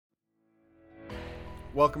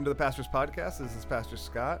Welcome to the Pastor's Podcast. This is Pastor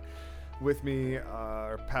Scott. With me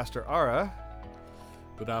are Pastor Ara.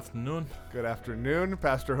 Good afternoon. Good afternoon.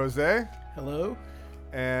 Pastor Jose. Hello.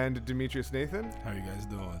 And Demetrius Nathan. How you guys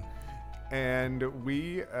doing? And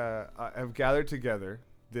we have gathered together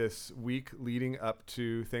this week leading up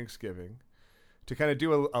to Thanksgiving to kind of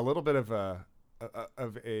do a little bit of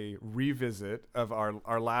a revisit of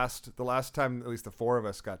the last time at least the four of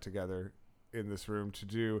us got together in this room to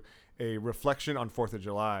do a reflection on 4th of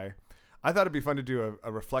July. I thought it'd be fun to do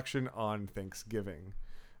a reflection on Thanksgiving,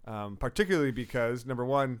 particularly because, number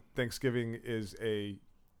one, Thanksgiving is a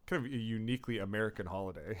kind of a uniquely American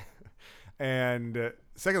holiday. And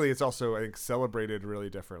secondly, it's also, I think, celebrated really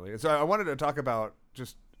differently. And so I wanted to talk about,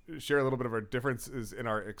 just share a little bit of our differences in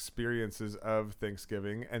our experiences of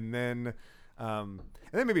Thanksgiving, and then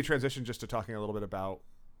maybe transition just to talking a little bit about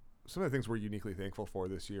some of the things we're uniquely thankful for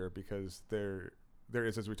this year, because there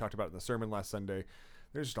is, as we talked about in the sermon last Sunday,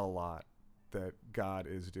 there's just a lot that God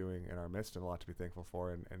is doing in our midst and a lot to be thankful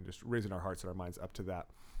for, and just raising our hearts and our minds up to that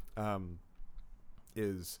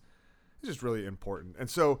is just really important. And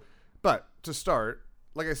so, but to start,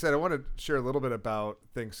 like I said, I want to share a little bit about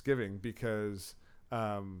Thanksgiving because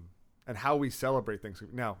and how we celebrate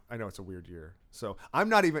Thanksgiving. Now, I know it's a weird year, so I'm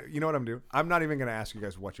not even, you know what I'm doing? I'm not even going to ask you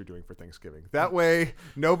guys what you're doing for Thanksgiving. That way,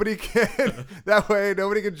 nobody can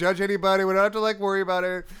judge anybody. We don't have to worry about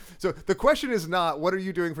it. So the question is not, what are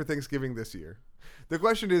you doing for Thanksgiving this year? The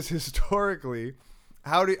question is, historically,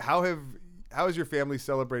 how has your family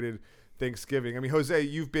celebrated Thanksgiving? I mean, Jose,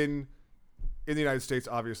 you've been in the United States,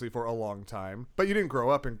 obviously, for a long time, but you didn't grow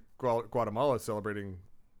up in Guatemala celebrating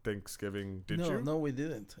Thanksgiving, did you? No, we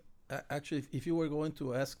didn't. Actually, if you were going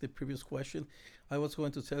to ask the previous question, I was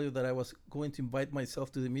going to tell you that I was going to invite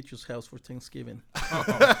myself to Demetrius' house for Thanksgiving.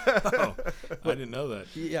 I didn't know that.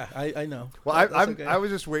 Yeah, I know. Well, Okay. I was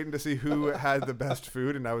just waiting to see who had the best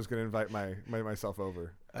food, and I was going to invite myself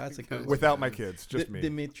over. That's a good without my kids, just me.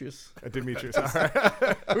 Demetrius. Demetrius. All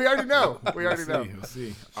right. We already know. We'll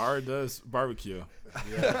see. Ara does barbecue.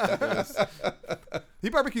 Yeah, he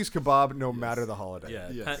barbecues kebab no matter the holiday. Yeah.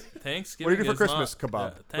 Yes. Thanksgiving. What do you do for Christmas? Not,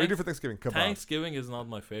 kebab. What do you do for Thanksgiving? Kebab. Thanksgiving is not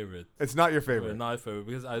my favorite. It's not your favorite. Not my favorite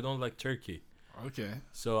because I don't like turkey. Okay.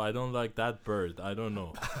 So I don't like that bird. I don't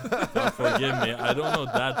know. God forgive me. I don't know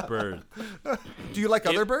that bird. Do you like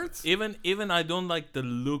other birds? Even I don't like the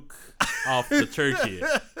look of the turkey.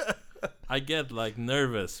 I get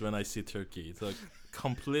nervous when I see turkey. It's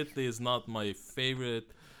completely is not my favorite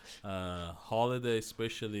holiday,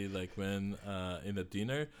 especially when in a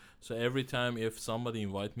dinner. So every time if somebody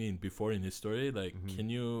invite me in history, can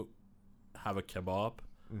you have a kebab?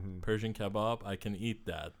 Persian kebab, I can eat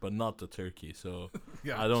that, but not the turkey. So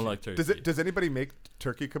I don't like turkey. Does anybody make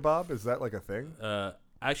turkey kebab? Is that a thing?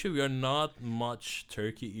 Actually, we are not much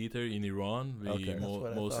turkey eater in Iran. We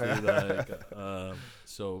mostly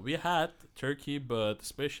so we had turkey, but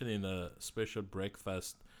especially in a special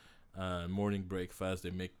breakfast, morning breakfast,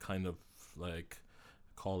 they make kind of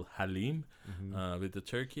called halim with the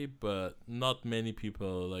turkey, but not many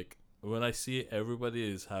people when I see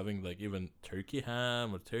everybody is having even turkey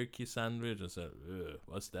ham or turkey sandwich, I say,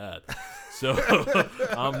 what's that? So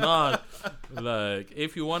I'm not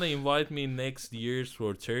if you want to invite me next year's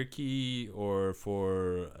for turkey or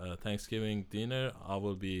for Thanksgiving dinner, I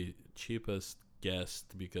will be cheapest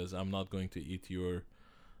guest because I'm not going to eat your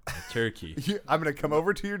turkey. I'm going to come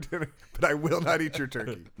over to your dinner, but I will not eat your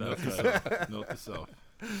turkey. Note to self.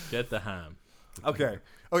 Get the ham. Okay.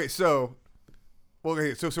 So. Well,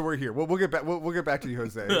 okay, so we're here. We'll get back. We'll get back to you,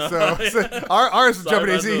 Jose. So ours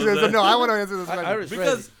jumping in. He says, "No, I want to answer this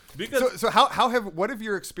question." Because what have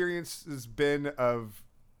your experiences been of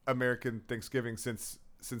American Thanksgiving since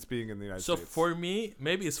being in the United States? So for me,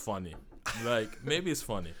 maybe it's funny.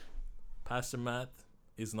 Pastor Matt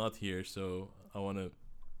is not here, so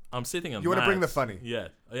I'm sitting on. You want to bring the funny? Yeah.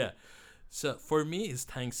 So for me, is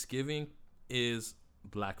Thanksgiving is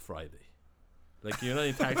Black Friday.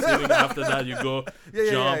 In Thanksgiving, after that, you go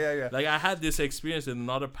jump. Yeah. I had this experience with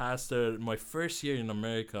another pastor my first year in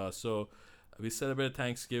America. So we celebrated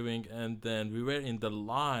Thanksgiving, and then we were in the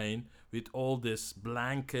line with all this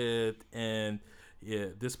blanket. And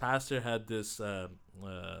this pastor had this a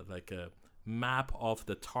map of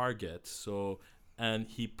the Target. So, and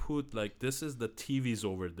he put this is the TVs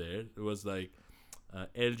over there. It was LG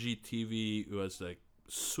TV. It was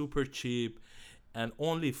super cheap, and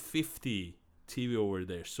only 50 TV over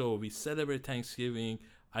there. So we celebrate Thanksgiving.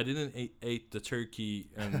 I didn't eat the turkey,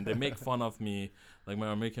 and they make fun of me, my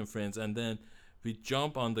American friends. And then we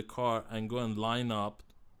jump on the car and go and line up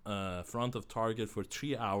front of Target for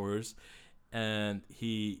 3 hours. and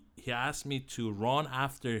he asked me to run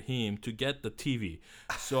after him to get the TV.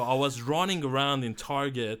 So I was running around in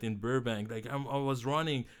Target in Burbank, like I was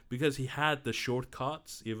running because he had the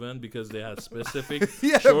shortcuts, even because they had specific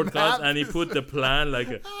shortcuts, and he put the plan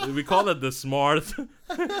like we call it the smart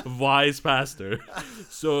wise pastor.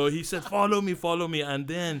 So he said, follow me, and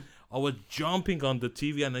then I was jumping on the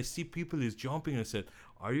TV and I see people is jumping, and I said,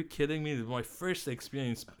 are you kidding me? This is my first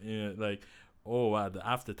experience, like, oh wow,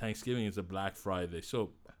 after Thanksgiving is a Black Friday.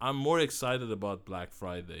 So I'm more excited about Black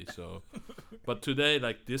Friday. So, but today,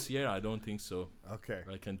 like this year, I don't think so. Okay.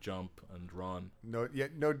 I can jump and run. No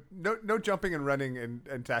jumping and running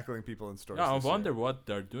and tackling people in stores. Yeah, I wonder what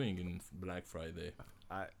they're doing in Black Friday.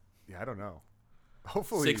 I don't know.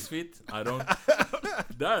 Hopefully 6 feet. I don't.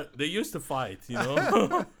 They used to fight, you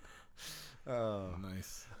know. Oh,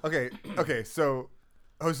 nice. Okay. So,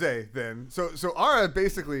 Jose, then. So Ara,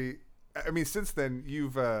 basically, I mean, since then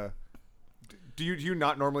you've. Do you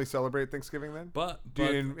not normally celebrate Thanksgiving then? But do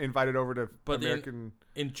you invite it over to American?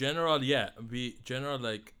 In general, yeah. We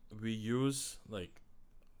use like.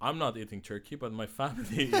 I'm not eating turkey, but my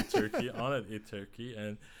family eat turkey. I eat turkey,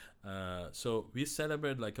 and so we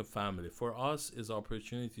celebrate like a family. For us, is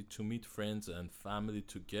opportunity to meet friends and family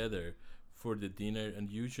together for the dinner, and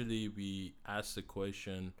usually we ask the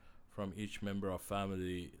question from each member of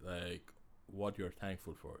family, like what you're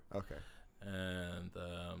thankful for. Okay. And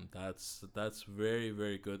that's very,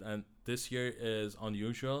 very good. And this year is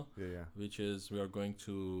unusual. Yeah. Which is we are going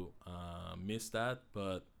to miss that,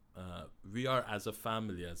 but we are as a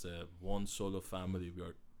family, as a one solo family, we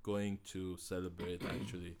are going to celebrate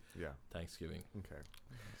actually Thanksgiving.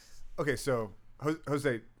 Okay. So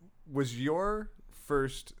Jose, was your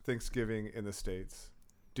first Thanksgiving in the States?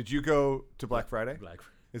 Did you go to Black Friday?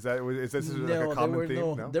 Is this like a common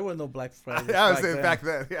theme? No, there were no Black Friday. I was saying back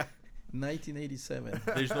then. Yeah. 1987.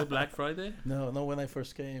 There's no Black Friday? No, when I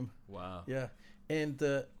first came. Wow. Yeah. And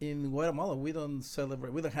in Guatemala, we don't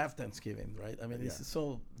have Thanksgiving, right? I mean, it's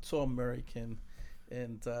so American.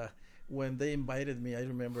 And when they invited me, I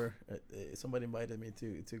remember somebody invited me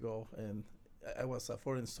to go, and I was a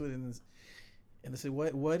foreign student. And they said,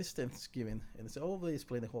 what is Thanksgiving? And they said, oh, they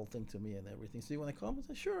explained the whole thing to me and everything. So you want to come? I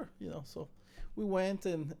said, sure. So we went,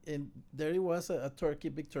 and there it was, a turkey,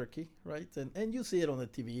 big turkey, right? And you see it on the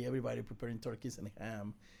TV, everybody preparing turkeys and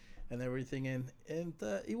ham and everything. And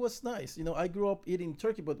it was nice. I grew up eating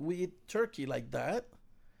turkey, but we eat turkey like that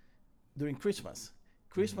during Christmas.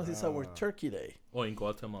 Christmas is our turkey day. Oh, in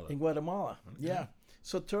Guatemala. In Guatemala, yeah.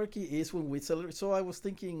 So turkey is when we celebrate. So I was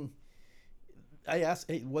thinking, I asked,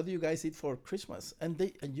 hey, what do you guys eat for Christmas? And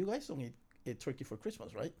you guys don't eat turkey for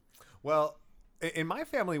Christmas, right? Well, in my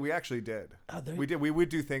family, we actually did. We did. We would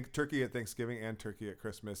do turkey at Thanksgiving and turkey at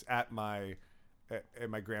Christmas at my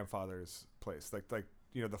grandfather's place. Like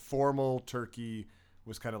the formal turkey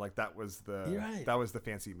was kind of like that was the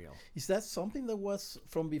fancy meal. Is that something that was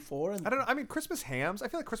from before? I don't know. I mean, Christmas hams. I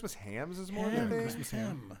feel like Christmas hams is more of a thing. Christmas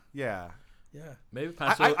ham. Yeah. Maybe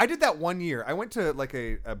I did that one year. I went to like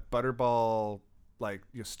a Butterball. Like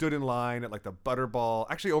stood in line at like the Butterball.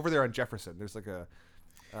 Actually, over there on Jefferson, there's like a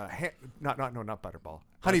not Butterball.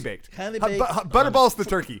 Honey baked. Butterball's the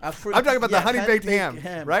turkey. I'm talking about the honey baked ham,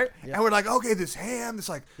 right? Yeah. And we're like, okay, this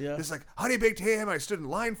honey baked ham. I stood in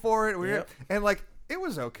line for it. And like it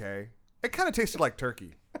was okay. It kind of tasted like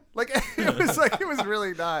turkey. Like it was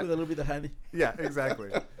really not. With a little bit of honey. Yeah,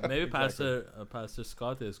 exactly. Maybe Pastor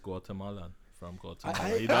Scott is Guatemalan. From Guatemala.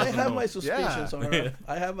 I have my suspicions.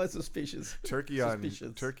 I have my suspicions. Turkey on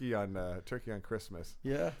Christmas.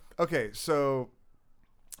 Yeah. Okay, so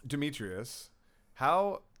Demetrius,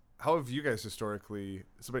 how have you guys historically?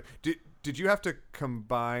 Did you have to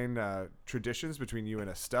combine traditions between you and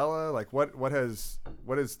Estella? Like what has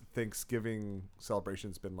Thanksgiving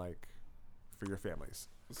celebrations been like for your families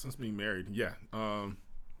since being married? Yeah.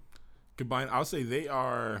 Combined, I'll say they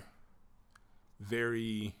are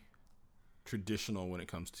very traditional when it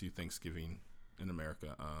comes to Thanksgiving in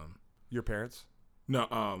America. Your parents? No.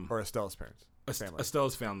 Or Estella's parents?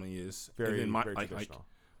 Estella's family is very traditional. Like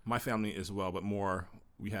my family as well, but more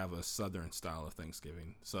we have a Southern style of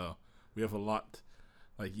Thanksgiving. So we have a lot.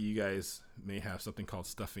 Like you guys may have something called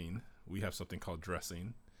stuffing. We have something called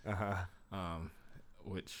dressing.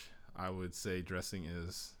 Which I would say dressing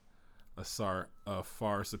is a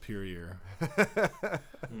far superior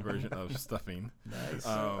version of stuffing.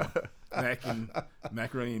 Nice.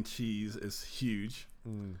 Macaroni and cheese is huge,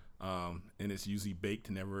 and it's usually baked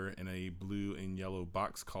never in a blue and yellow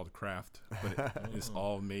box called Kraft, but it's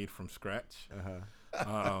all made from scratch.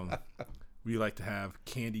 We like to have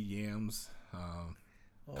candy yams,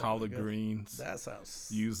 collard greens. That sounds.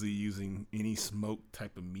 Usually using any smoked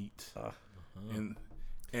type of meat. and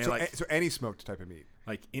so any smoked type of meat,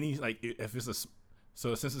 like any if it's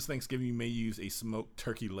so since it's Thanksgiving, you may use a smoked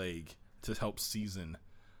turkey leg to help season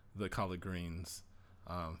the collard greens,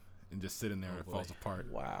 and just sit in there and it falls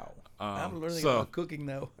apart. Wow, I'm learning about cooking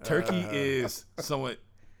now. Turkey is somewhat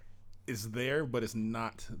there, but it's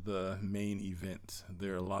not the main event.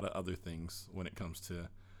 There are a lot of other things when it comes to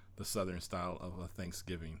the Southern style of a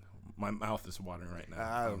Thanksgiving. My mouth is watering right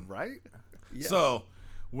now. Right? Yes. So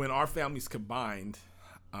when our families combined,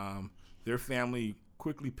 their family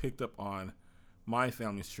quickly picked up on my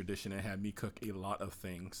family's tradition and had me cook a lot of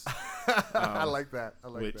things. I like that.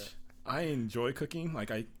 Which I enjoy cooking.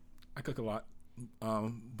 Like I cook a lot,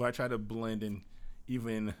 but I try to blend and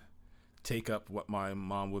even take up what my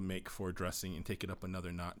mom would make for dressing and take it up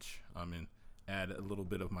another notch, and add a little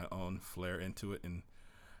bit of my own flair into it. And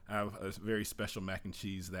I have a very special mac and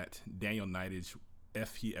cheese that Daniel Nightage,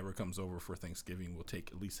 if he ever comes over for Thanksgiving, will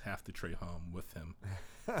take at least half the tray home with him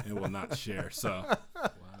and will not share. So,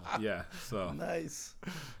 yeah. So nice.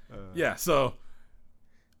 Yeah. So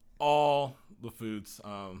all the foods,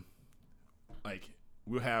 like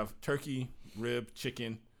we'll have turkey, rib,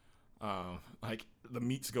 chicken, like the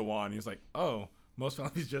meats go on. He's like, oh, most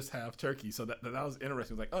families just have turkey. So that was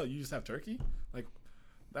interesting. It's like, oh, you just have turkey? Like,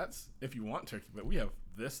 that's if you want turkey, but we have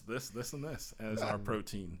this, and this as our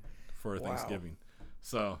protein for Thanksgiving.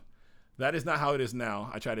 So that is not how it is now.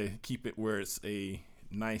 I try to keep it where it's a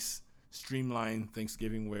nice, streamlined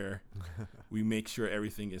Thanksgiving where we make sure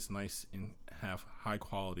everything is nice and have high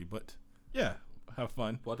quality. But yeah, have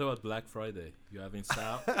fun. What about Black Friday? You having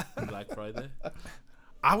South Black Friday?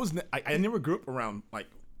 I never grew up around like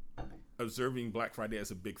observing Black Friday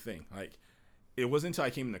as a big thing. Like it wasn't until I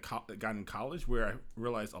came got in college where I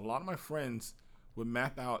realized a lot of my friends would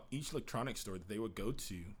map out each electronics store that they would go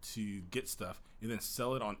to get stuff and then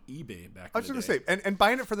sell it on eBay back. I was going to say, and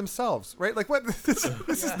buying it for themselves, right? Like what? This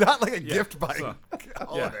is not like a gift buying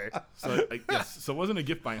holiday. So so it wasn't a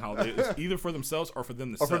gift buying holiday. It was either for themselves or for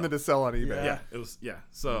them to sell. Or for them to sell on eBay. Yeah, it was. Yeah.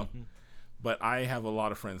 So, but I have a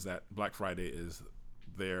lot of friends that Black Friday is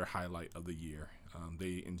their highlight of the year.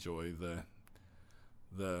 They enjoy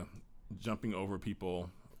the jumping over people,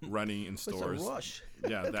 running in stores. It's a rush.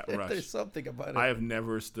 Yeah, that rush. There's something about it. I have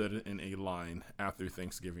never stood in a line after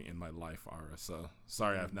Thanksgiving in my life, Ara. So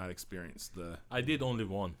sorry, I've not experienced the. I did only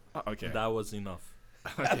one. Okay, that was enough.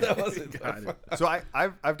 Okay. That wasn't enough. So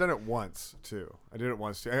I've done it once too. I did it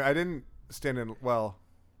once too. I didn't stand in. Well,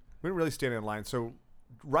 we didn't really stand in line. So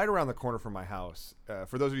right around the corner from my house,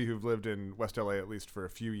 for those of you who've lived in West LA at least for a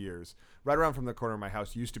few years, right around from the corner of my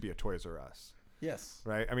house used to be a Toys R Us. Yes.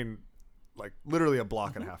 Right. I mean, like literally a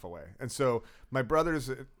block and a half away. And so my brothers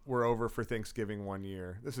were over for Thanksgiving one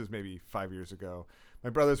year. This is maybe 5 years ago. My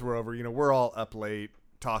brothers were over. You know, we're all up late,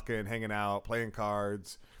 talking, hanging out, playing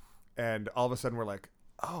cards, and all of a sudden we're like,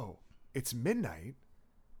 "Oh, it's midnight.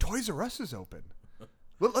 Toys R Us is open.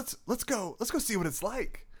 Let's go see what it's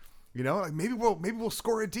like." You know, like maybe we'll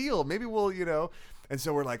score a deal. Maybe we'll, you know. And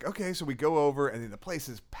so we're like, okay, so we go over and then the place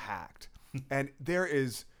is packed. And there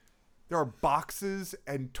are boxes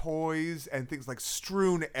and toys and things like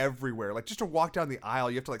strewn everywhere. Like just to walk down the aisle,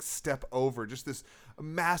 you have to like step over just this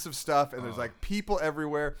massive stuff. And there's like people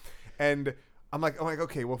everywhere. And I'm like,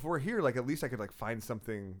 okay, well, if we're here, like at least I could like find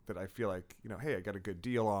something that I feel like, you know, hey, I got a good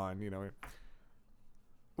deal on, you know.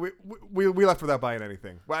 We left without buying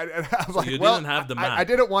anything. I was like, you didn't have the map. I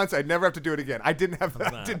did it once. I'd never have to do it again. I didn't have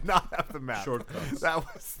that. I did not have the map. Shortcuts.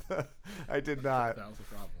 I did not. That was the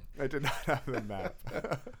problem. I did not have the map.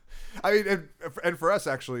 I mean, and for us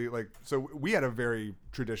actually, like, so we had a very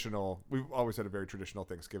traditional. We've always had a very traditional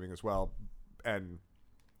Thanksgiving as well, and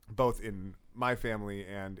both in my family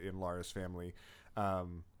and in Laura's family,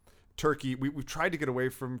 turkey. We've tried to get away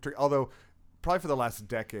from turkey, although probably for the last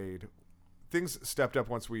decade, things stepped up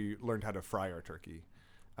once we learned how to fry our turkey.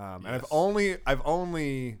 And I've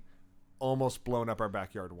only almost blown up our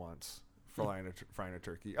backyard once frying a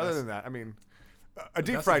turkey. Other than that, I mean, a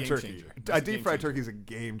deep fried turkey. A deep fried turkey is a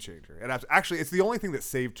game changer. And actually, it's the only thing that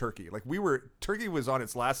saved turkey. Like turkey was on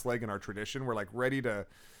its last leg in our tradition. We're like ready to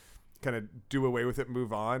kind of do away with it,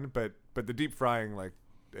 move on. But the deep frying, like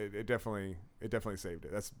it definitely saved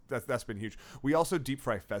it. That's been huge. We also deep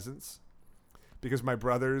fry pheasants because my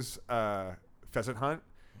brothers pheasant hunt,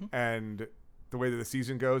 and the way that the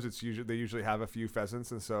season goes, they usually have a few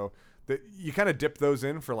pheasants, and so you kind of dip those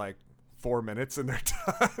in for like 4 minutes and they're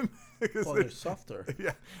done. Well, they're softer.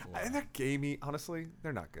 Yeah. Wow. And they're gamey. Honestly,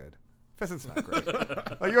 they're not good. Pheasant's not great.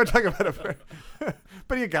 Like you want to talk about it,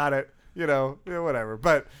 but you got it. You know, whatever.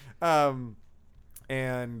 But I'm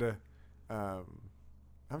trying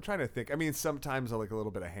to think. I mean, sometimes I like a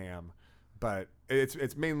little bit of ham, but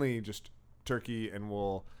it's mainly just turkey and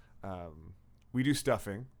we do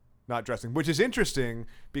stuffing, not dressing, which is interesting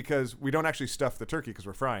because we don't actually stuff the turkey because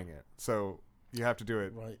we're frying it. So you have to do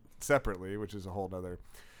it separately, which is a whole nother.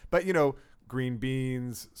 But green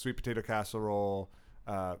beans, sweet potato casserole,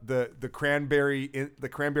 the cranberry in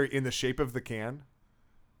the shape of the can,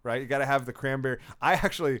 right? You got to have the cranberry. I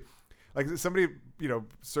actually somebody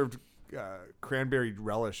served cranberry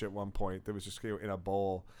relish at one point that was just in a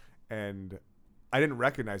bowl, and I didn't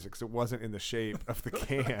recognize it because it wasn't in the shape of the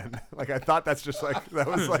can. I thought that's just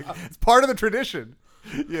it's part of the tradition,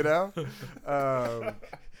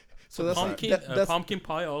 So that's that's pumpkin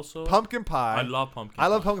pie also. Pumpkin pie. I love pumpkin pie. I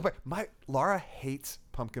love pumpkin pie. Laura hates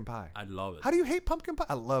pumpkin pie. I love it. How do you hate pumpkin pie?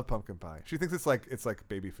 I love pumpkin pie. She thinks it's like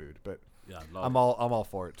baby food, but yeah, I'm all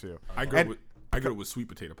for it too. I grew up with sweet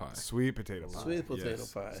potato pie. Sweet potato pie. Sweet potato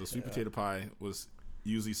pie. So sweet potato pie was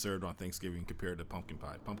usually served on Thanksgiving compared to pumpkin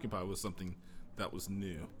pie. Pumpkin pie was something that was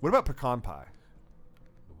new. What about pecan pie?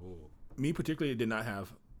 Ooh. Me particularly did not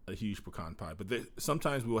have a huge pecan pie, but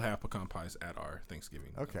sometimes we will have pecan pies at our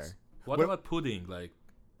Thanksgiving. Okay. What about pudding?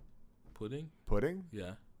 Pudding? Pudding?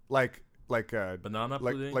 Yeah. Like banana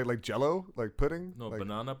pudding? Like Jello? Like pudding? No,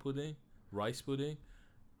 banana pudding, rice pudding.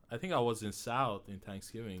 I think I was in South in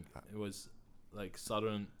Thanksgiving. It was like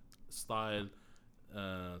Southern style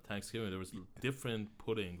Thanksgiving. There was different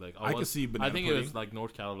pudding. I could see banana pudding. I think it was like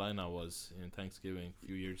North Carolina was in Thanksgiving a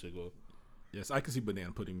few years ago. Yes, I could see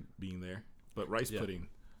banana pudding being there, but rice pudding,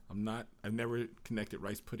 I've never connected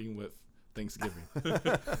rice pudding with Thanksgiving.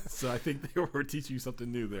 So I think they were teaching you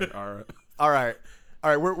something new there. All right.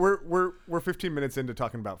 We're 15 minutes into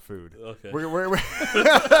talking about food. Okay. We're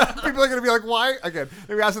people are gonna be like, why? Again,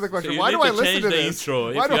 maybe ask the question. So why do I listen to the this? Intro.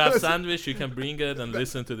 If you have sandwich, you can bring it and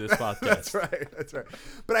listen to this podcast. That's right.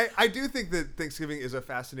 But I do think that Thanksgiving is a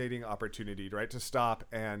fascinating opportunity, right, to stop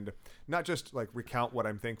and not just recount what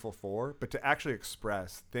I'm thankful for, but to actually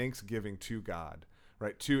express thanksgiving to God,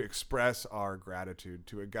 right? To express our gratitude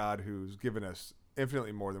to a God who's given us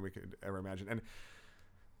infinitely more than we could ever imagine. And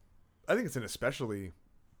I think it's an especially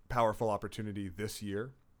powerful opportunity this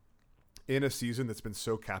year in a season that's been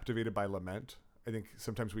so captivated by lament. I think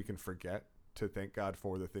sometimes we can forget to thank God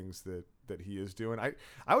for the things that he is doing.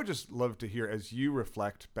 I would just love to hear, as you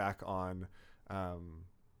reflect back on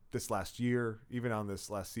this last year, even on this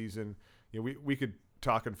last season, we could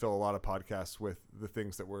talk and fill a lot of podcasts with the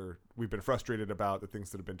things that we've been frustrated about, the things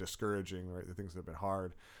that have been discouraging, right? The things that have been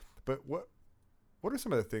hard. But what are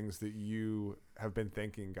some of the things that you have been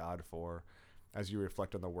thanking God for as you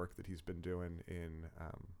reflect on the work that he's been doing in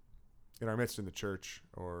our midst in the church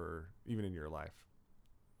or even in your life?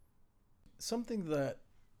 Something that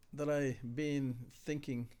I've been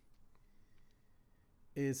thinking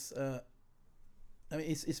is,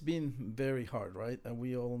 it's been very hard, right? And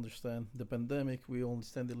we all understand the pandemic. We all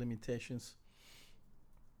understand the limitations.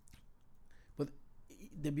 But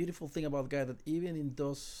the beautiful thing about God, that even in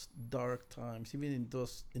those dark times, even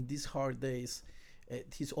in these hard days,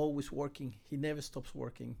 he's always working. He never stops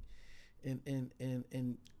working,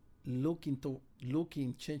 and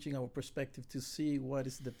looking, changing our perspective to see what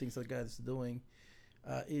is the things that God is doing.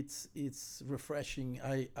 It's refreshing.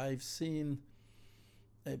 I've seen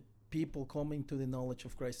people coming to the knowledge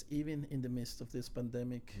of Christ even in the midst of this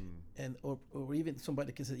pandemic, and or even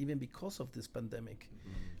somebody can say even because of this pandemic.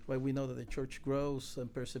 Right? We know that the church grows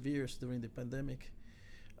and perseveres during the pandemic.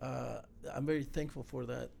 I'm very thankful for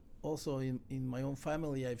that. Also, in my own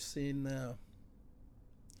family, I've seen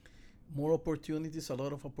more opportunities, a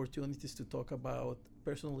lot of opportunities to talk about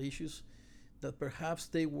personal issues that perhaps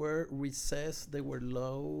they were recessed, they were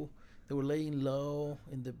laying low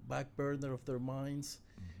in the back burner of their minds.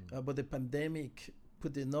 But the pandemic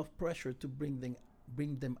put enough pressure to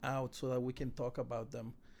bring them out so that we can talk about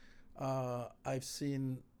them. I've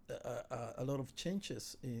seen a lot of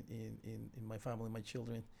changes in my family, my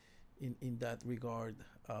children, in that regard.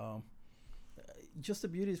 Just a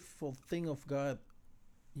beautiful thing of God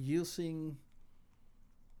using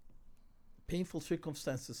painful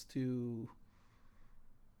circumstances to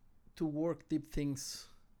work deep things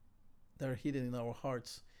that are hidden in our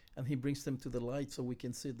hearts, and he brings them to the light so we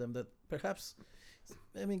can see them. That perhaps,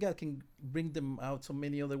 God can bring them out so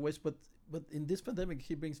many other ways, but in this pandemic,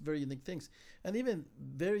 he brings very unique things, and even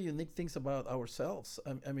very unique things about ourselves.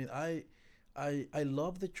 I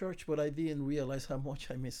love the church, but I didn't realize how much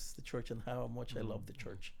I miss the church and how much I love the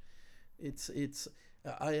church.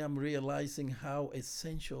 I am realizing how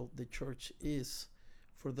essential the church is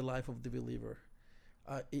for the life of the believer.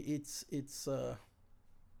 It's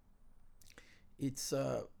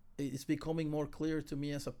becoming more clear to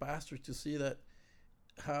me as a pastor to see that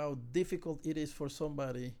how difficult it is for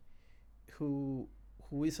somebody who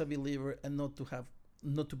who is a believer and not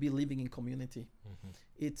to be living in community. Mm-hmm.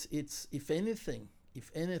 It's if anything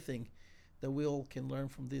that we all can learn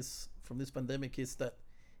from this pandemic is that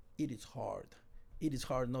it is hard. It is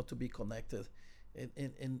hard not to be connected, and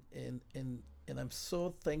I'm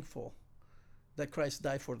so thankful that Christ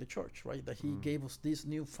died for the church, right? That He gave us this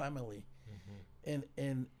new family, and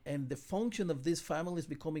the function of this family is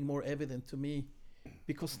becoming more evident to me,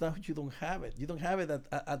 because now you don't have it. You don't have it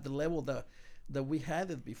at the level that we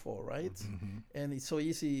had it before, right? Mm-hmm. And it's so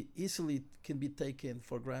easily can be taken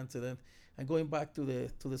for granted. And going back to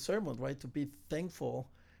the sermon, right? To be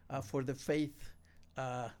thankful for the faith,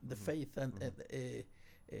 faith and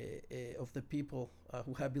of the people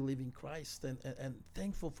who have believed in Christ, and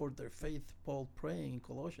thankful for their faith. Paul praying in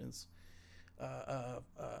Colossians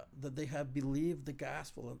that they have believed the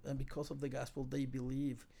gospel, and because of the gospel they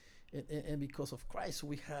believe, and because of Christ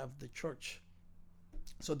we have the church.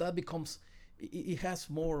 So that becomes, it has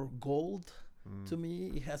more gold to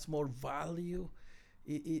me. It has more value.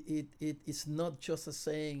 It's not just a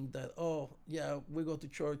saying that, oh yeah, we go to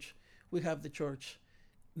church, we have the church.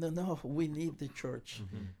 No, we need the church.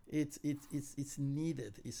 Mm-hmm. It's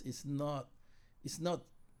needed. It's not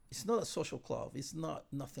a social club. It's not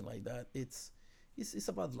nothing like that. It's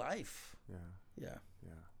about life. Yeah.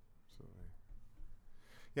 Absolutely.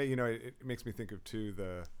 Yeah, it makes me think of too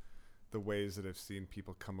the ways that I've seen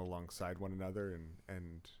people come alongside one another,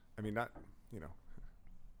 and I mean,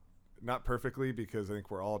 not perfectly, because I think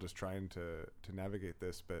we're all just trying to navigate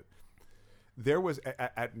this, but there was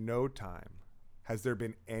at no time has there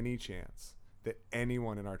been any chance that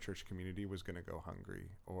anyone in our church community was going to go hungry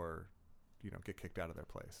or, get kicked out of their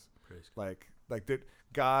place. Praise like that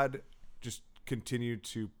God just continued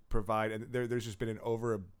to provide, and there's just been an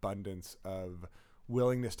overabundance of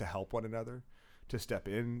willingness to help one another, to step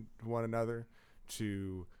in one another,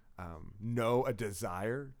 to know a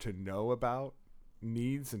desire to know about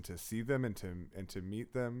needs and to see them and to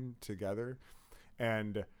meet them together.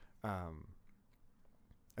 And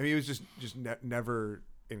I mean, it was just never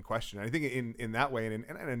in question. And I think in that way, and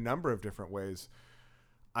in a number of different ways,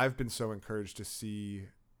 I've been so encouraged to see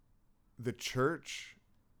the church,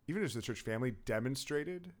 even as the church family,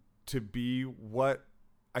 demonstrated to be what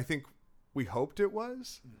I think we hoped it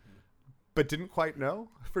was, but didn't quite know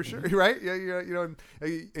for sure, right? Yeah,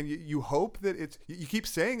 and you hope that you keep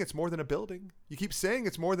saying it's more than a building. You keep saying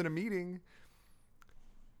it's more than a meeting,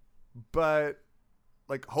 but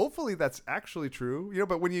hopefully that's actually true,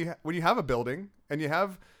 but when you have a building and you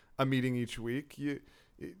have a meeting each week,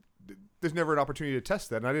 there's never an opportunity to test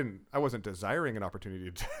that. And I wasn't desiring an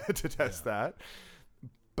opportunity to test that,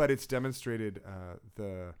 but it's demonstrated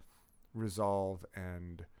the resolve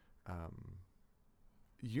and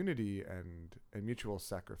unity and mutual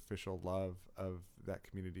sacrificial love of that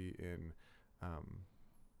community in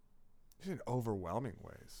overwhelming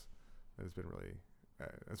ways. That has been really.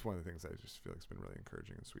 That's one of the things I just feel like it's been really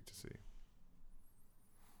encouraging and sweet to see.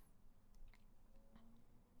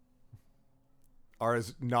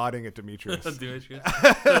 Ara's nodding at Demetrius.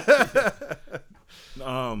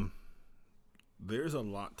 There's a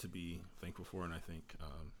lot to be thankful for, and I think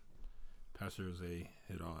Pastor Jose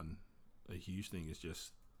hit on a huge thing, is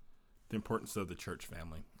just the importance of the church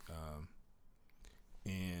family.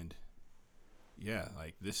 And yeah,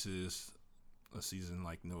 this is a season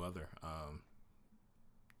like no other.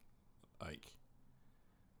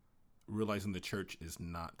 Realizing the church is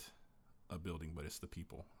not a building, but it's the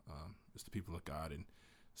people. It's the people of God, and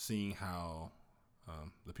seeing how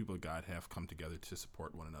the people of God have come together to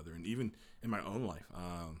support one another. And even in my own life,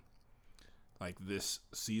 this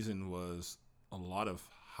season was a lot of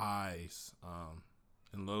highs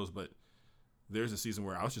and lows, but there's a season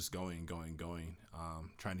where I was just going,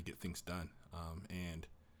 trying to get things done. And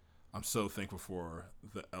I'm so thankful for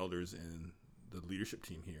the elders and the leadership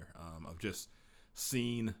team here, of just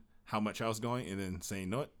seeing how much I was going and then saying,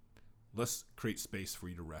 no, let's create space for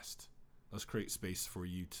you to rest. Let's create space for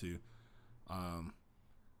you to,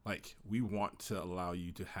 we want to allow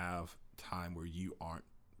you to have time where you aren't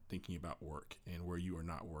thinking about work and where you are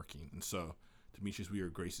not working. And so, Demetrius, we are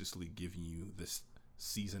graciously giving you this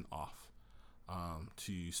season off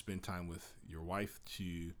to spend time with your wife,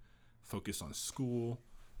 to focus on school,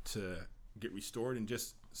 to get restored, and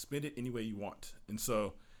just spend it any way you want. And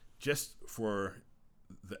so just for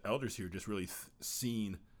the elders here, just really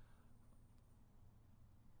seeing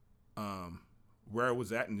where I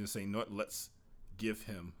was at, and just saying, no, let's give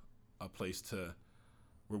him a place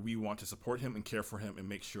where we want to support him and care for him and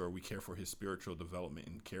make sure we care for his spiritual development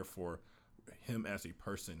and care for him as a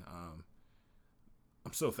person.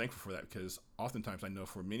 I'm so thankful for that, because oftentimes I know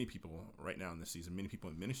for many people right now in this season, many people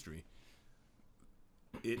in ministry,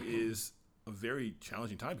 it is a very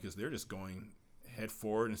challenging time because they're just going head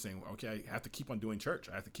forward and saying, okay, I have to keep on doing church.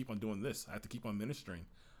 I have to keep on doing this. I have to keep on ministering.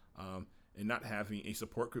 And not having a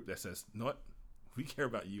support group that says, you know what, we care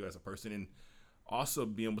about you as a person. And also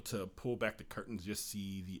being able to pull back the curtains, just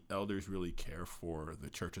see the elders really care for the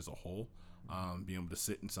church as a whole. Being able to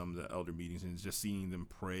sit in some of the elder meetings and just seeing them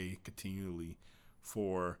pray continually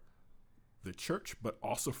for the church, but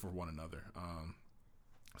also for one another.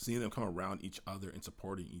 Seeing them come around each other and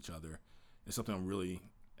supporting each other is something I'm really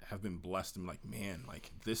have been blessed. I'm like, man,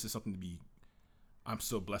 like this is something to be, I'm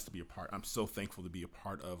so blessed to be a part. I'm so thankful to be a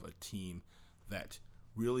part of a team that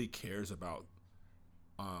really cares about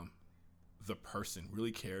the person,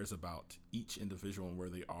 really cares about each individual and where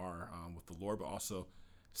they are with the Lord, but also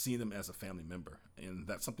seeing them as a family member. And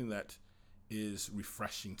that's something that is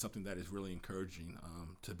refreshing, something that is really encouraging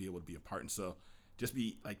to be able to be a part. And so just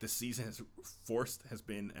be like, the season has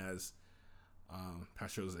been, as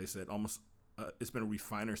Pastor Jose said, almost it's been a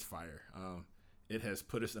refiner's fire. It has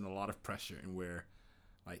put us in a lot of pressure, and where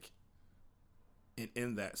like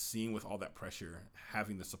in that, seeing with all that pressure,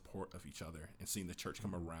 having the support of each other and seeing the church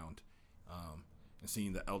come around, and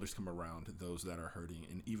seeing the elders come around those that are hurting,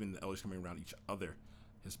 and even the elders coming around each other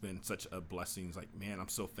has been such a blessing. It's like, man, I'm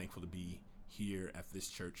so thankful to be here at this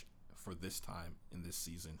church for this time in this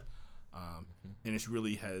season. And it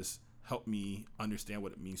really has helped me understand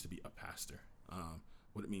what it means to be a pastor,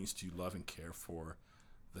 what it means to love and care for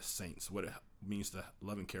the saints, what it means to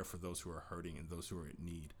love and care for those who are hurting and those who are in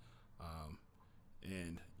need.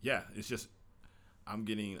 And yeah, it's just, I'm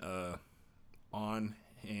getting on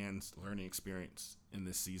hands learning experience in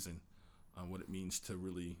this season on what it means to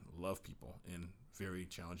really love people in very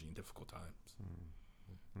challenging and difficult times.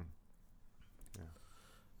 Yeah.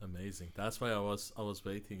 Amazing. That's why I was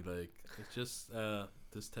waiting. Like, it's just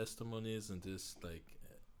this testimonies and this, like,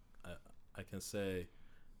 I can say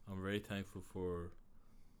I'm very thankful for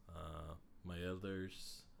my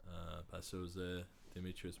elders, Pastor Jose,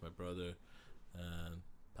 Demetrius, my brother, and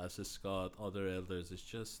Pastor Scott, other elders. It's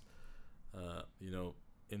just,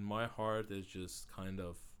 in my heart, it's just kind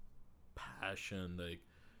of passion. Like,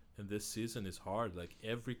 in this season is hard. Like,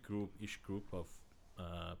 each group of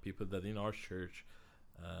people that in our church,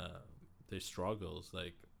 their struggles.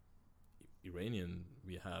 Like, Iranian,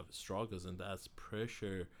 we have struggles, and that's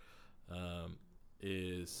pressure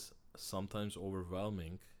is sometimes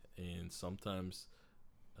overwhelming, and sometimes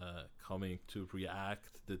coming to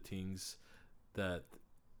react the things that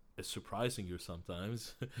is surprising you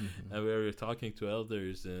sometimes. And where you're talking to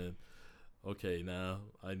elders and, okay, now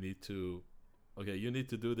you need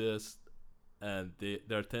to do this, and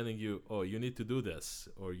they're telling you, oh, you need to do this,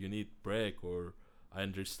 or you need break, or I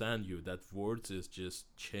understand you. That words is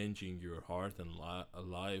just changing your heart and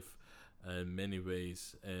life in many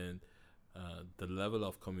ways. And the level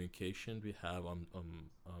of communication we have, I'm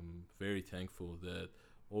very thankful that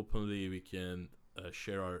openly we can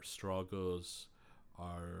share our struggles,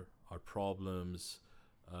 our problems,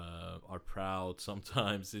 our proud.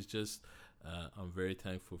 Sometimes it's just I'm very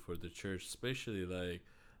thankful for the church, especially like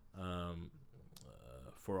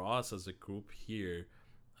for us as a group here.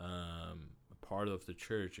 Part of the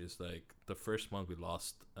church is like the first month we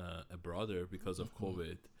lost a brother because of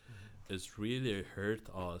COVID. It's really hurt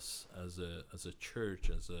us as a church,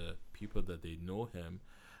 as a people that they know him.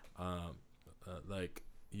 Like,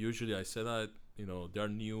 usually I say that, they're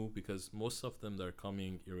new, because most of them that are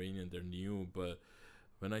coming Iranian, they're new. But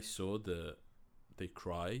when I saw they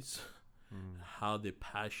cries, how they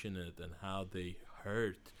passionate and how they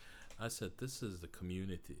hurt, I said, this is the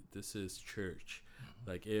community, this is church.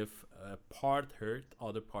 Like, if a part hurt,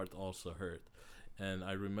 other part also hurt. And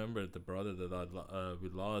I remember the brother that we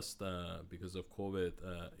lost because of COVID.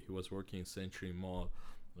 He was working in Century Mall.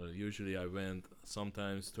 Usually I went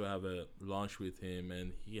sometimes to have a lunch with him,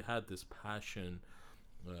 and he had this passion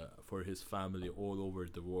for his family all over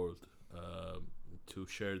the world to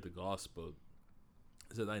share the gospel.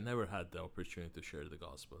 He said, I never had the opportunity to share the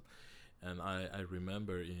gospel. And I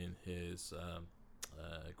remember in his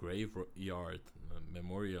graveyard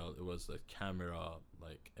memorial, it was a camera,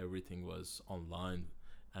 like everything was online,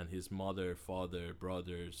 and his mother, father,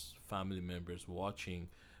 brothers, family members watching.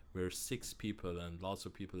 We're 6 people, and lots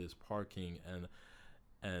of people is parking,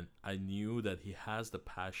 and I knew that he has the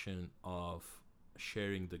passion of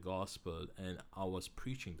sharing the gospel, and I was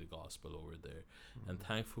preaching the gospel over there. And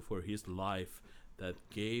thankful for his life that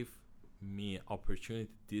gave me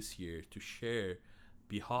opportunity this year to share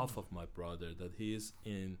behalf of my brother that he is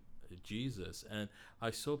in Jesus. And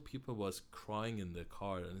I saw people was crying in the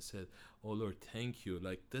car and said, oh Lord, thank you.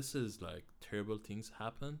 Like, this is like terrible things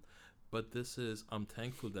happen, but I'm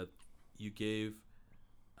thankful that you gave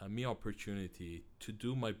me opportunity to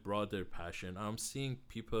do my brother passion. I'm seeing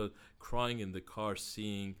people crying in the car,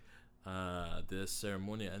 seeing this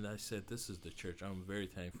ceremony, and I said, this is the church. I'm very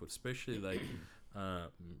thankful, especially like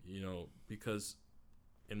because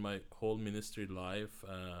in my whole ministry life,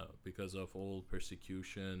 because of all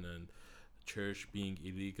persecution and church being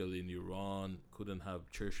illegal in Iran, couldn't have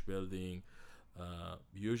church building,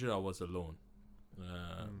 usually I was alone.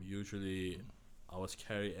 Usually I was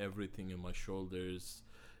carry everything in my shoulders,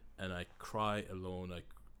 and I cry alone.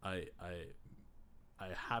 I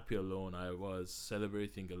happy alone. I was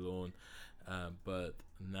celebrating alone. But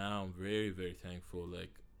now I'm very, very thankful.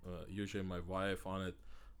 Like usually my wife on it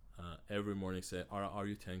every morning say, are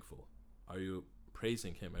you thankful? Are you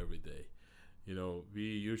praising him every day? We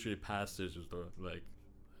usually pastors like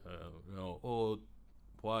oh,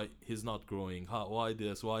 why he's not growing, why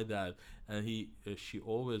this, why that, and she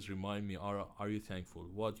always remind me, are you thankful?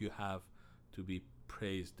 What you have to be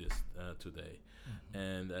praised this today.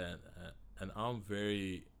 And I'm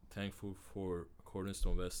very thankful for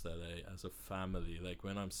Cornerstone West LA as a family. Like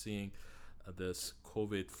when I'm seeing this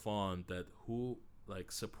COVID fund that who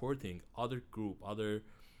like supporting other group,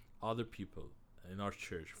 other people in our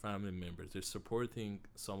church, family members, they're supporting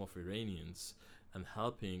some of Iranians and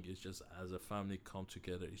helping. It's just as a family come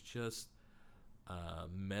together. It's just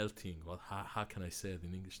melting. Well, how can I say it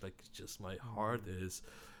in English? Like, it's just my heart is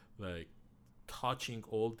like touching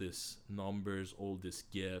all these numbers, all these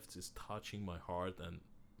gifts is touching my heart, and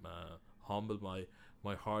humble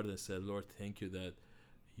my heart and said, Lord, thank you that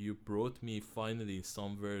you brought me finally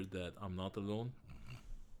somewhere that I'm not alone.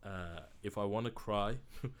 If I want to cry,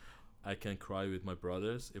 I can cry with my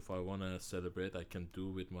brothers. If I want to celebrate, I can do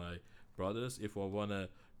with my brothers. If I want to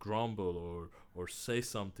grumble or say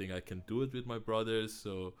something, I can do it with my brothers.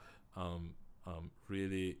 So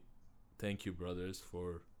really thank you, brothers,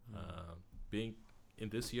 for being in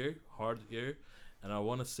this year, hard year. And I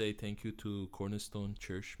want to say thank you to Cornerstone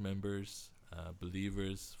Church members,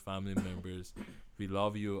 believers, family members. We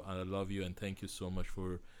love you, and I love you, and thank you so much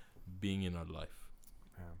for being in our life.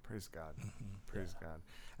 Yeah, praise God. Praise God.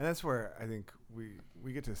 And that's where I think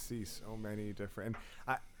we get to see so many different,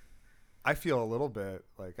 and I feel a little bit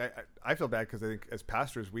like I feel bad because I think as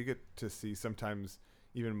pastors we get to see sometimes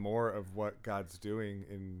even more of what God's doing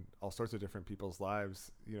in all sorts of different people's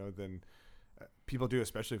lives, than people do,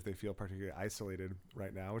 especially if they feel particularly isolated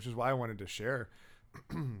right now, which is why I wanted to share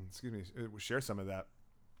share some of that,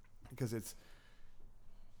 because it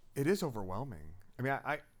is overwhelming. I mean,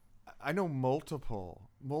 I know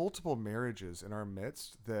multiple marriages in our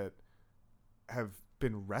midst that have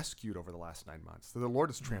been rescued over the last 9 months, that the Lord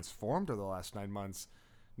has transformed over the last 9 months,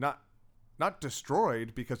 not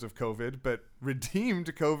destroyed because of COVID, but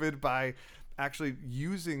redeemed COVID by actually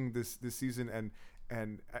using this season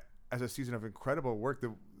and as a season of incredible work.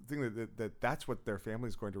 The thing that's what their family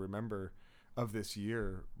is going to remember of this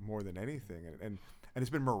year more than anything, and it's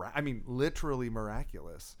been literally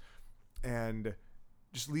miraculous, and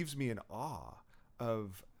just leaves me in awe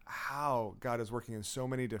of how God is working in so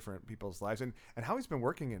many different people's lives, and how He's been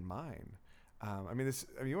working in mine.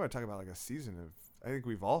 You want to talk about like a season of, I think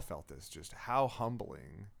we've all felt this, just how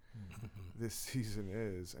humbling this season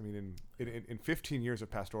is. I mean, in 15 years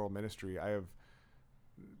of pastoral ministry, I have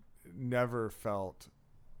never felt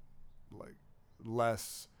like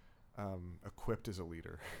less equipped as a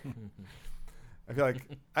leader. I feel like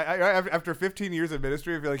I after 15 years of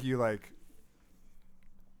ministry, I feel like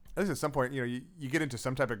at least at some point, you get into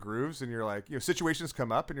some type of grooves, and you're like, situations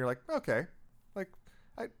come up, and you're like, okay, like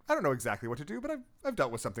I don't know exactly what to do, but I've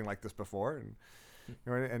dealt with something like this before,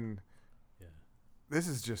 and this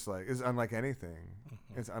is just like, is unlike anything.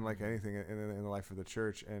 It's unlike anything in the life of the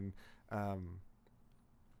church, and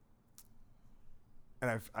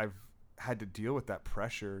I've had to deal with that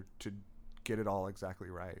pressure to get it all exactly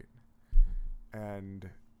right, and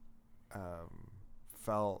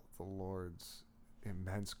felt the Lord's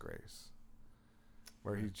immense grace,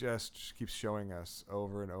 where He just keeps showing us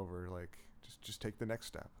over and over, like, just take the next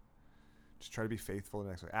step, just try to be faithful the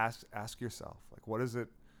next way. Ask yourself, like, what does it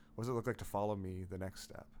look like to follow me the next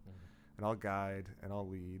step? And I'll guide and I'll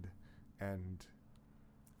lead, and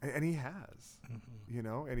He has,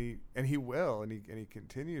 and He will, and he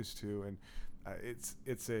continues to, and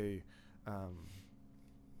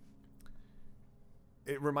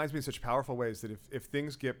it reminds me in such powerful ways that if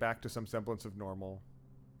things get back to some semblance of normal,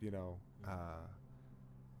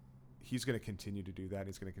 He's going to continue to do that.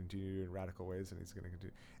 He's going to continue in radical ways, and He's going to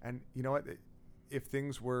continue. And you know what? If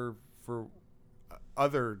things were for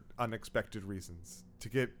other unexpected reasons to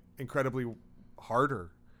get incredibly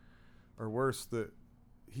harder or worse, that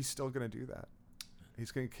He's still going to do that.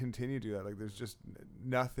 He's going to continue to do that. Like there's just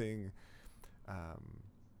nothing,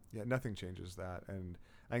 nothing changes that. And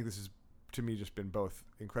I think this has, to me, just been both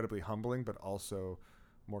incredibly humbling, but also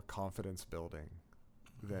more confidence building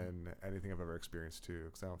than anything I've ever experienced too.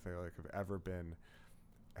 Because I don't feel like I've ever been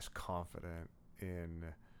as confident in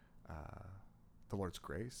the Lord's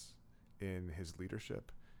grace, in His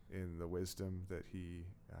leadership, in the wisdom that He,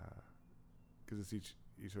 because it's each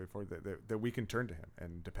way forward that we can turn to Him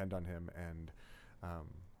and depend on Him, and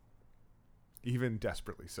even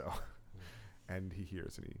desperately so. And He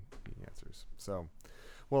hears and he answers. So,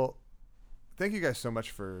 well, thank you guys so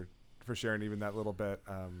much for sharing even that little bit.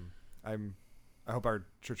 I hope our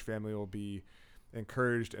church family will be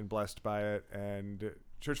encouraged and blessed by it. And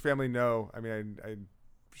church family, I'm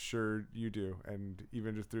sure you do. And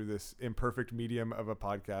even just through this imperfect medium of a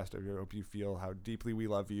podcast, I hope you feel how deeply we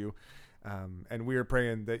love you. And we are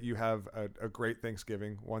praying that you have a great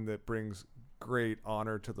Thanksgiving, one that brings great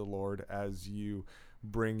honor to the Lord as you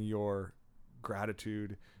bring your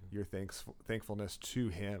gratitude, your thankfulness to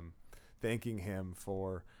Him, thanking Him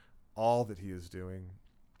for all that He is doing,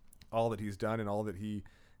 all that He's done, and all that He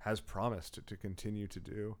has promised to continue to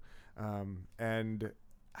do. And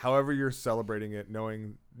however you're celebrating it,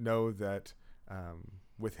 know that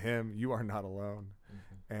with Him you are not alone,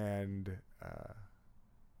 and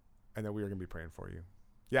that we are going to be praying for you.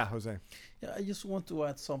 Yeah, Jose. Yeah, I just want to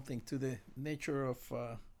add something to the nature of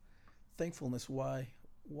thankfulness. What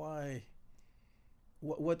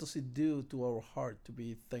does it do to our heart to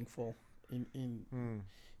be thankful? In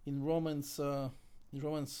Romans, of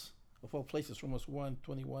all places, Romans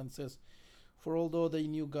 1:21 says, "For although they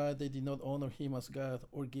knew God, they did not honor Him as God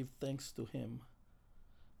or give thanks to Him,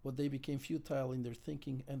 but they became futile in their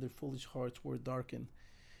thinking, and their foolish hearts were darkened."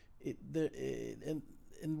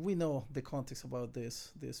 And we know the context about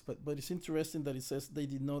this, but it's interesting that it says they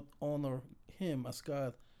did not honor Him as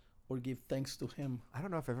God or give thanks to Him. I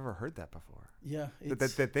don't know if I've ever heard that before. Yeah,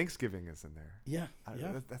 that Thanksgiving is in there. Yeah,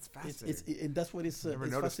 that's fascinating. And that's what it's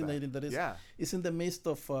fascinating. That it's in the midst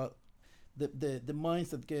of the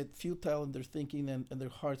minds that get futile in their thinking and their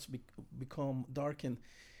hearts become darkened.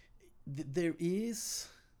 There is,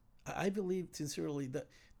 I believe sincerely that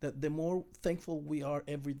the more thankful we are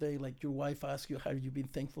every day, like your wife asked you, have you been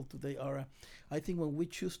thankful today, Ara? I think when we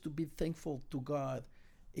choose to be thankful to God,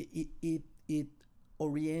 it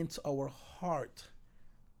orients our heart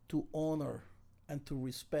to honor and to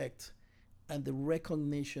respect and the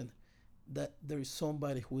recognition that there is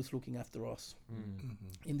somebody who is looking after us.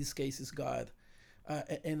 In this case, is God.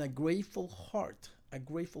 And a grateful heart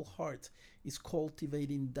is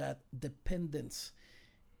cultivating that dependence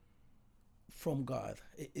from God.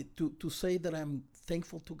 To say that I'm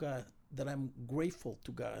thankful to God, that I'm grateful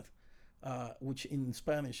to God, which in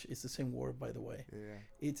Spanish is the same word, by the way. Yeah.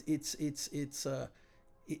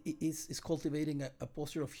 It's cultivating a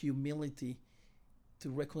posture of humility to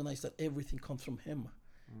recognize that everything comes from Him.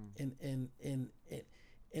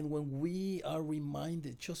 And when we are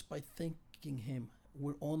reminded just by thanking Him,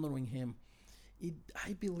 we're honoring Him,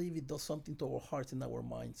 I believe it does something to our hearts and our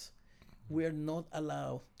minds. We are not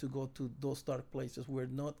allowed to go to those dark places. We're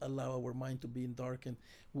not allowed our mind to be in dark, and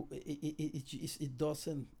it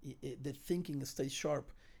doesn't. The thinking stays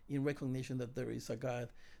sharp in recognition that there is a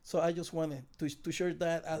God. So I just wanted to share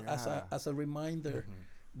that as a reminder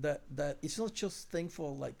that it's not just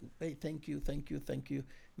thankful, like, hey, thank you.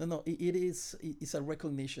 No, it's a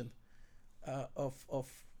recognition of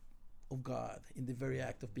God in the very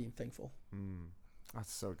act of being thankful.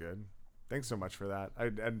 That's so good. Thanks so much for that. I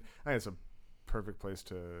think it's a perfect place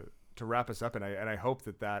to wrap us up, and I hope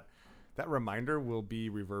that reminder will be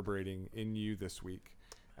reverberating in you this week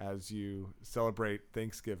as you celebrate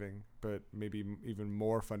Thanksgiving, but maybe even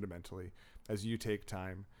more fundamentally as you take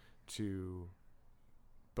time to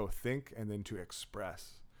both think and then to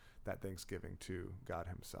express that Thanksgiving to God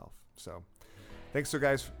Himself. So thanks so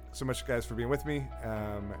much guys for being with me,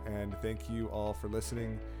 and thank you all for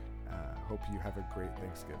listening. Hope you have a great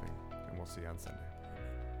Thanksgiving, and we'll see you on Sunday.